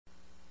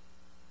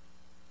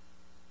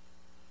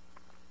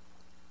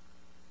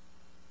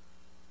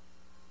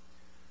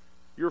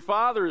Your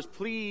Father is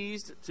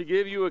pleased to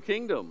give you a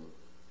kingdom.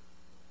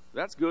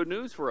 That's good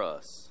news for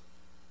us.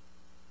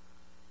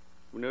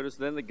 We notice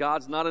then that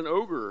God's not an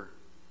ogre.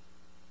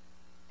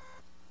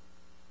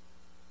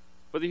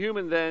 But the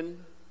human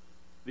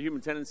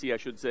tendency, I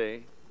should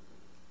say,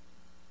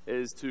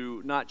 is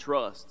to not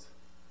trust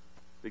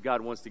that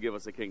God wants to give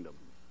us a kingdom.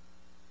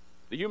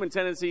 The human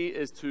tendency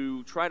is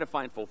to try to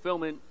find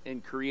fulfillment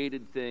in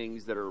created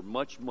things that are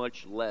much,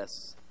 much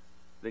less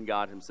than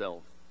God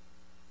himself.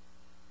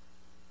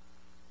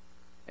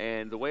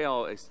 And the way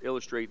I'll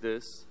illustrate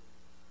this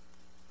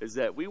is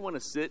that we want to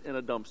sit in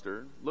a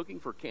dumpster looking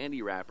for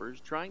candy wrappers,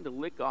 trying to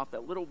lick off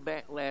that little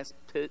last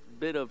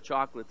bit of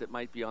chocolate that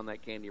might be on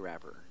that candy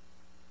wrapper.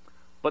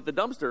 But the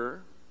dumpster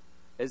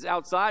is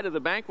outside of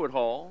the banquet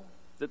hall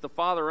that the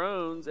Father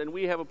owns, and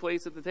we have a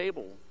place at the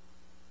table.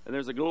 And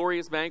there's a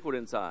glorious banquet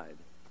inside.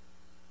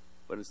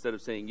 But instead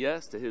of saying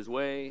yes to his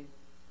way,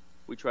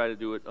 we try to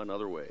do it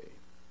another way.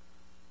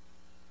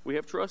 We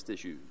have trust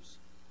issues.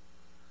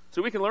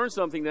 So we can learn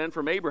something then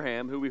from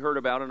Abraham, who we heard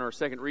about in our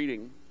second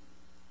reading.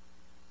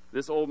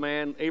 This old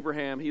man,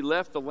 Abraham, he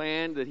left the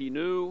land that he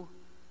knew,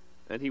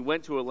 and he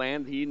went to a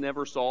land he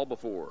never saw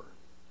before.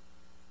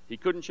 He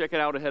couldn't check it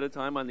out ahead of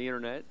time on the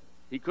internet.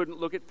 He couldn't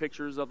look at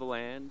pictures of the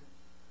land.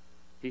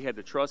 He had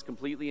to trust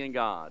completely in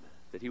God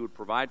that he would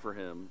provide for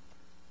him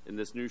in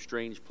this new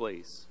strange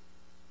place.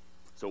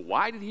 So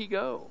why did he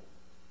go?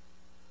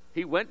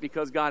 He went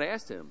because God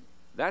asked him.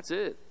 That's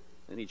it.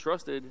 And he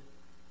trusted,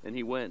 and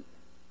he went.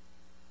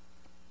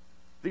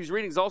 These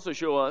readings also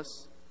show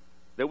us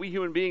that we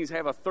human beings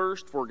have a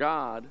thirst for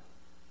God,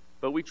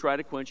 but we try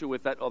to quench it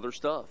with that other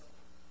stuff.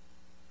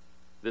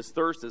 This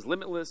thirst is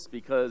limitless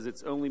because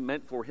it's only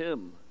meant for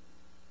him.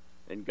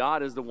 And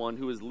God is the one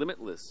who is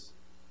limitless.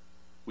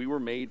 We were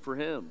made for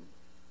him.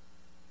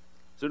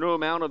 So no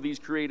amount of these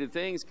created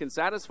things can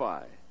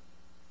satisfy.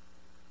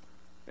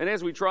 And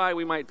as we try,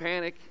 we might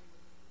panic.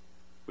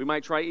 We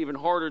might try even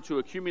harder to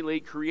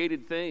accumulate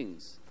created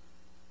things.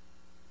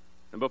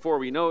 And before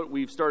we know it,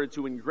 we've started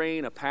to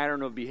ingrain a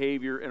pattern of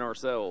behavior in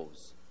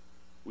ourselves.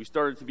 We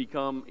started to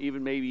become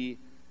even maybe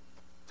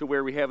to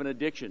where we have an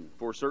addiction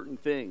for certain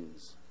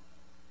things.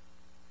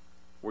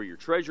 Where your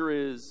treasure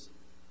is,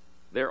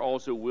 there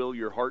also will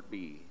your heart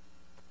be.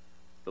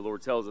 The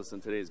Lord tells us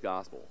in today's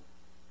gospel.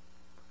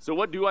 So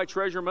what do I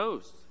treasure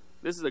most?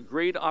 This is a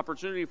great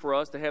opportunity for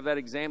us to have that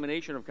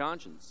examination of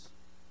conscience.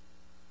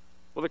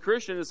 Well, the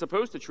Christian is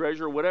supposed to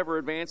treasure whatever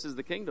advances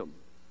the kingdom.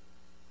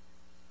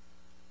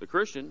 The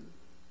Christian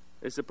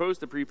is supposed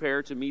to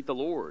prepare to meet the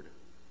Lord.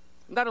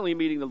 Not only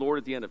meeting the Lord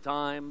at the end of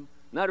time,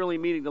 not only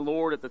meeting the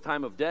Lord at the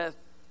time of death,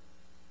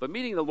 but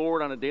meeting the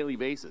Lord on a daily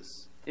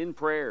basis, in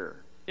prayer,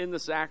 in the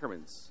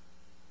sacraments,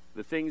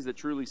 the things that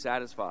truly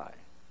satisfy.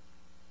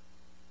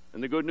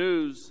 And the good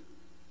news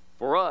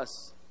for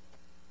us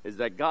is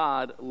that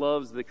God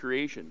loves the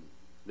creation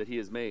that he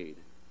has made.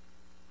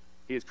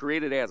 He has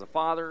created as a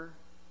father,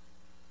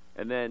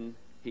 and then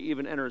he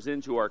even enters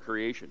into our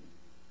creation.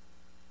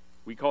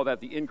 We call that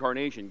the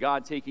incarnation,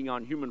 God taking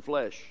on human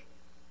flesh.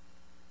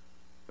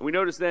 And we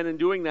notice then in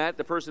doing that,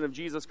 the person of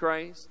Jesus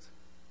Christ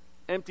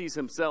empties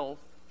himself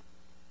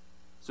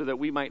so that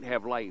we might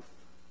have life,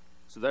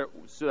 so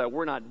that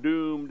we're not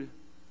doomed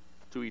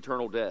to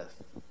eternal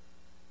death.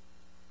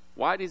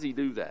 Why does he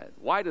do that?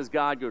 Why does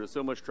God go to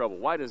so much trouble?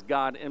 Why does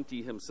God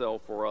empty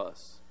himself for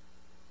us?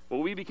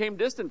 Well, we became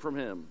distant from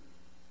him.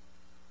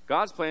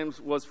 God's plan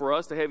was for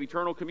us to have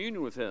eternal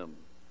communion with him.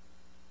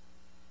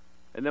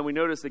 And then we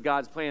notice that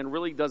God's plan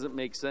really doesn't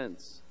make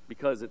sense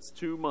because it's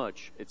too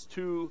much. It's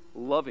too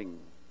loving.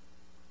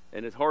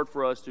 And it's hard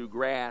for us to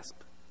grasp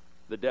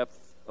the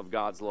depth of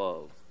God's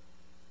love.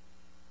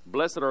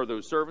 Blessed are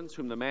those servants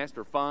whom the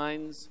master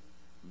finds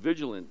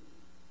vigilant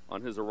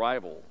on his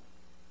arrival.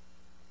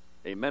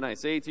 Amen, I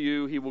say to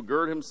you, he will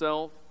gird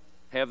himself,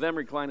 have them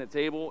recline at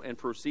table, and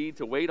proceed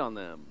to wait on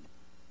them.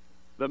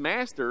 The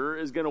master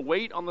is going to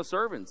wait on the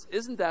servants.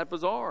 Isn't that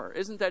bizarre?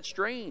 Isn't that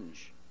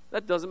strange?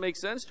 That doesn't make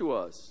sense to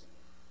us.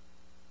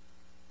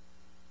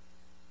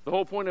 The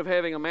whole point of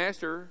having a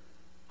master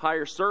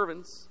hire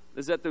servants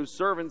is that those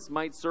servants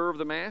might serve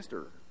the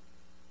master.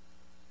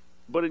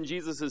 But in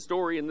Jesus'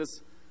 story, in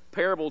this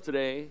parable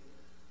today,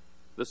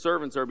 the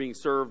servants are being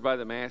served by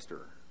the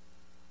master.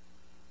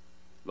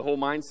 The whole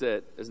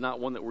mindset is not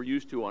one that we're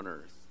used to on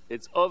earth.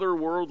 It's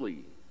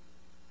otherworldly.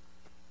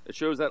 It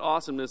shows that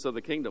awesomeness of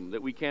the kingdom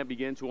that we can't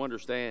begin to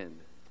understand.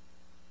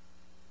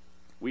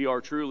 We are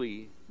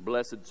truly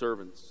blessed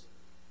servants.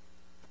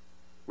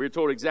 We're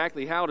told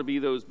exactly how to be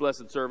those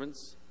blessed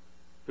servants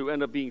who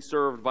end up being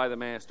served by the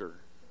master.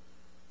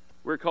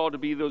 We're called to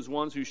be those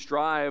ones who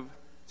strive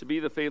to be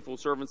the faithful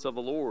servants of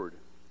the Lord.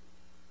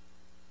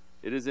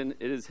 It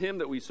is him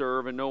that we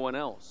serve and no one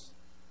else.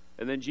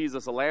 And then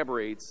Jesus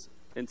elaborates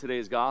in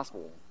today's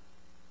gospel.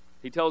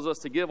 He tells us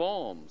to give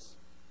alms.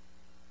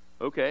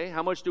 Okay,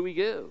 how much do we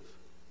give?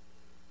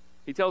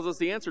 He tells us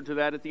the answer to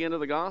that at the end of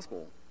the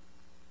gospel.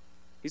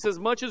 He says,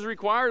 much is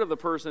required of the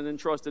person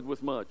entrusted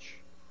with much,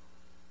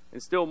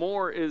 and still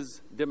more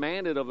is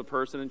demanded of the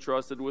person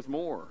entrusted with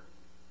more.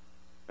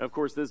 And of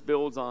course, this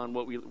builds on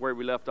where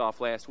we left off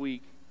last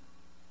week,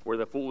 where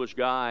the foolish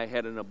guy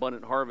had an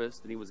abundant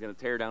harvest and he was going to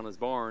tear down his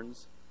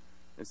barns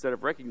instead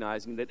of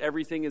recognizing that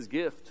everything is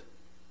gift.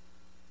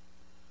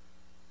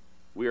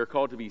 We are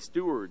called to be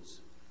stewards.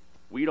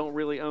 We don't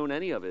really own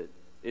any of it.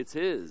 It's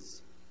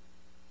his.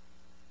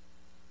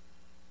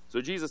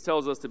 So Jesus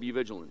tells us to be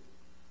vigilant,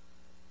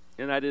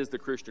 and that is the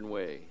Christian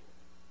way.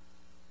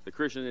 The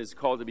Christian is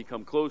called to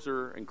become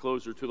closer and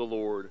closer to the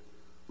Lord,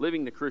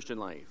 living the Christian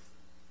life.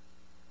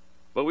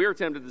 But we are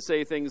tempted to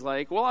say things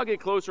like, well, I'll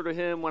get closer to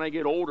him when I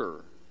get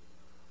older.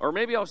 Or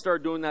maybe I'll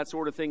start doing that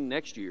sort of thing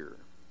next year.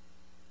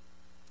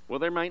 Well,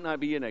 there might not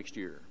be a next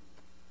year.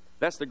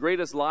 That's the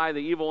greatest lie the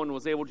evil one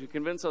was able to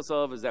convince us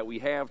of, is that we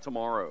have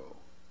tomorrow.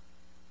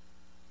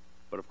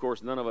 But of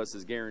course, none of us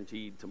is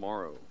guaranteed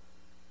tomorrow.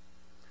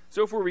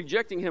 So if we're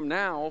rejecting him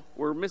now,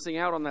 we're missing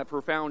out on that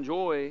profound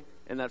joy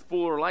and that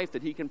fuller life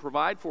that he can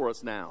provide for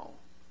us now.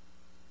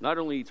 Not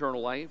only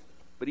eternal life,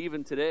 but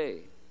even today.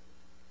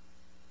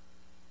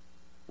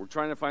 We're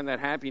trying to find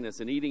that happiness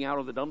in eating out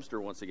of the dumpster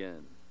once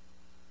again.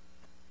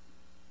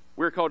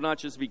 We're called not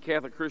just to be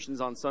Catholic Christians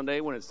on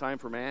Sunday when it's time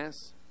for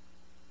Mass.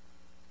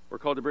 We're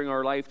called to bring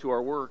our life to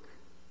our work,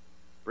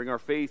 bring our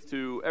faith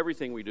to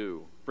everything we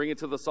do, bring it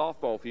to the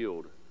softball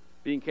field,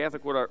 being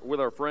Catholic with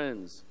our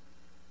friends,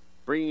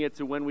 bringing it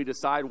to when we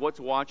decide what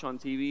to watch on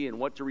TV and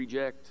what to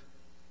reject.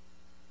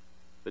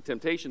 The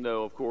temptation,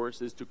 though, of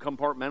course, is to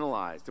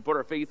compartmentalize, to put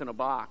our faith in a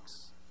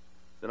box.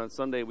 Then on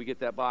Sunday we get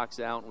that box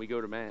out and we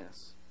go to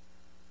Mass.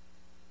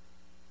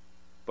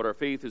 But our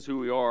faith is who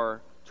we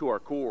are to our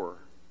core.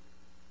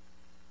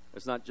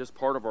 It's not just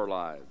part of our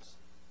lives.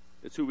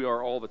 It's who we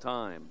are all the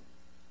time.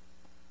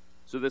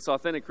 So this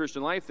authentic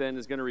Christian life then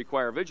is going to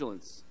require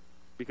vigilance,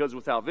 because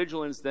without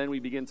vigilance then we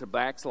begin to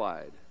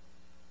backslide.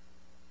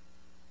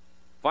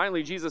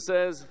 Finally, Jesus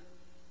says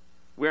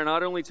we are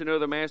not only to know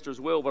the Master's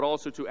will, but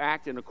also to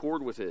act in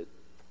accord with it.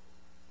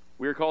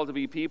 We are called to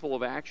be people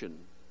of action.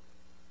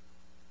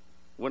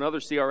 When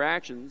others see our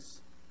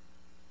actions,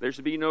 there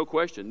should be no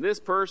question. This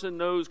person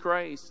knows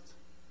Christ.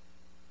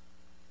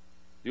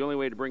 The only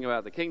way to bring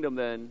about the kingdom,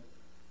 then,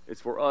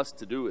 is for us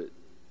to do it.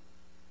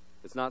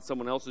 It's not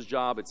someone else's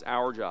job, it's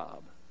our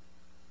job.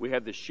 We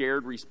have this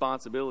shared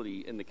responsibility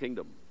in the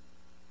kingdom.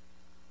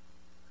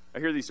 I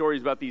hear these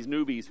stories about these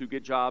newbies who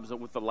get jobs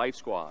with the Life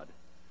Squad.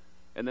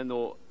 And then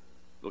they'll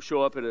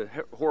show up at a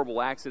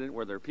horrible accident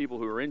where there are people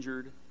who are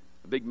injured,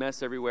 a big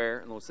mess everywhere,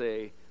 and they'll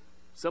say,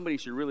 somebody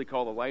should really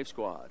call the Life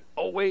Squad.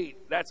 Oh,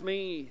 wait, that's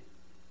me.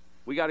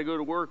 We got to go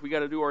to work. We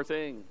got to do our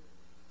thing.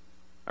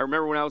 I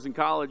remember when I was in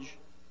college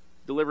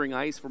delivering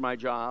ice for my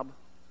job,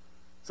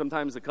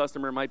 sometimes the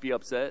customer might be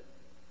upset,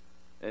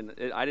 and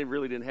I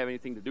really didn't have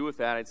anything to do with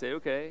that. I'd say,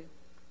 okay,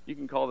 you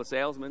can call the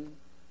salesman,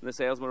 and the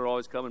salesman would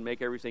always come and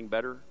make everything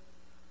better.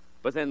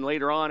 But then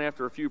later on,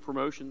 after a few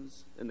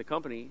promotions in the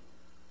company,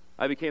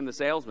 I became the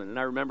salesman, and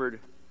I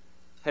remembered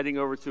heading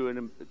over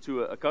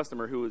to a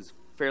customer who was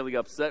fairly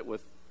upset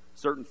with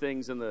certain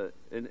things in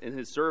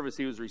his service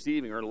he was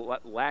receiving, or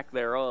lack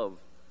thereof.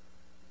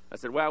 I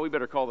said, wow, we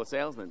better call the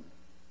salesman.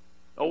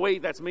 Oh,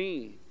 wait, that's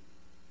me.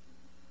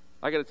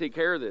 I got to take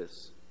care of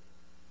this.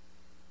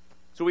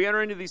 So we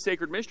enter into these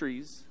sacred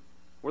mysteries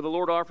where the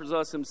Lord offers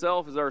us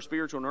himself as our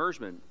spiritual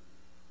nourishment,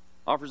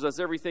 offers us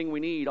everything we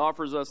need,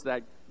 offers us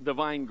that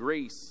divine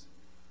grace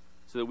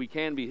so that we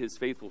can be his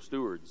faithful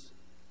stewards.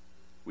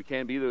 We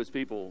can be those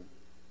people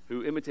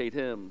who imitate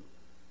him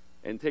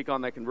and take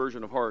on that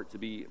conversion of heart to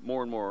be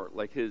more and more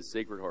like his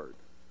sacred heart.